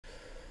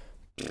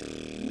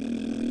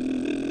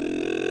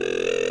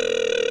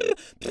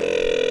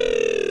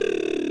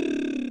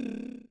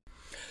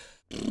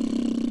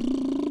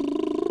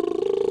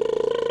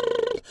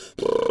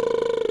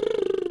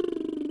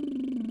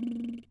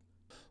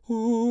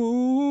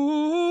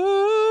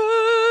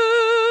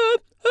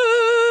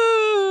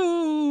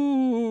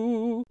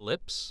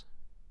Lips,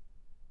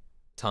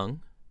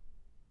 tongue.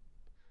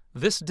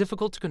 This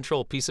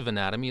difficult-to-control piece of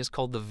anatomy is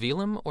called the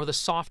velum or the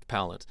soft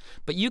palate,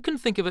 but you can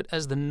think of it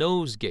as the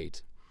nose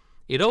gate.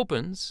 It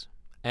opens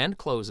and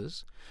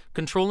closes,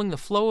 controlling the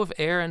flow of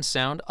air and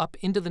sound up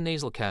into the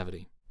nasal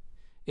cavity.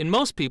 In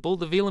most people,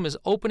 the velum is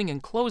opening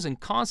and closing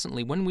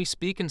constantly when we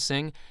speak and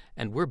sing,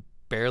 and we're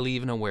barely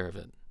even aware of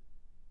it.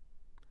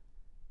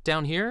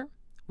 Down here,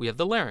 we have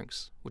the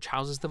larynx, which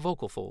houses the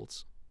vocal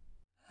folds.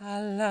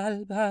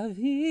 All'alba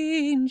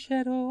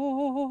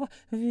vincerò,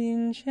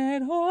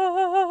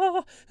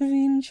 vincerò,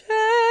 vincerò.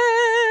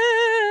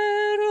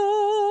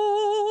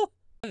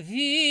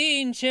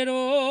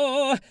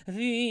 Vincerò,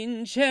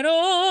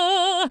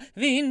 vincerò,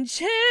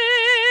 vincerò.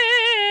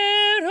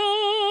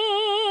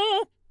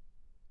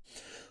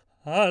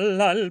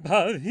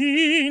 All'alba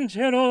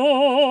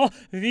vincerò,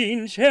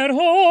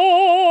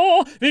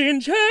 vincerò,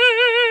 vincerò.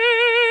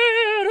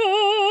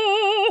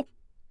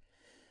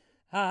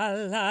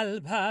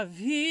 All'alba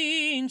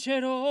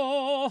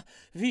vincerò,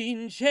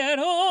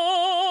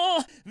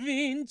 vincerò,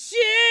 vincerò.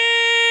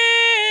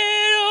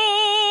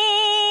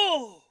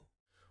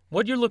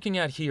 What you're looking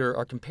at here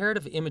are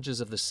comparative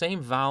images of the same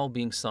vowel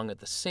being sung at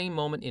the same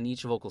moment in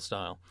each vocal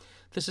style.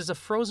 This is a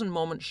frozen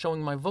moment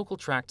showing my vocal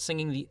tract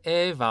singing the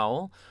E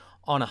vowel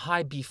on a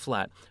high B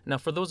flat. Now,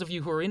 for those of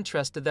you who are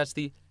interested, that's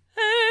the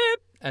E,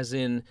 as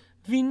in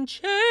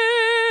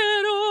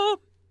vincero.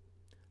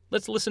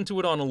 Let's listen to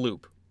it on a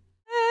loop.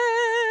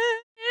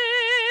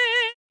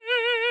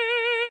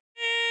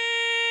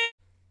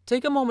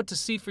 Take a moment to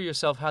see for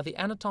yourself how the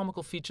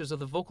anatomical features of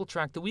the vocal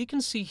tract that we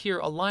can see here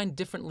align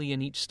differently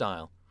in each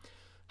style.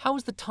 How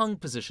is the tongue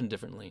positioned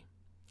differently?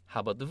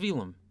 How about the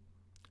velum?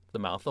 The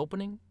mouth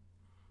opening?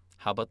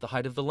 How about the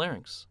height of the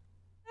larynx?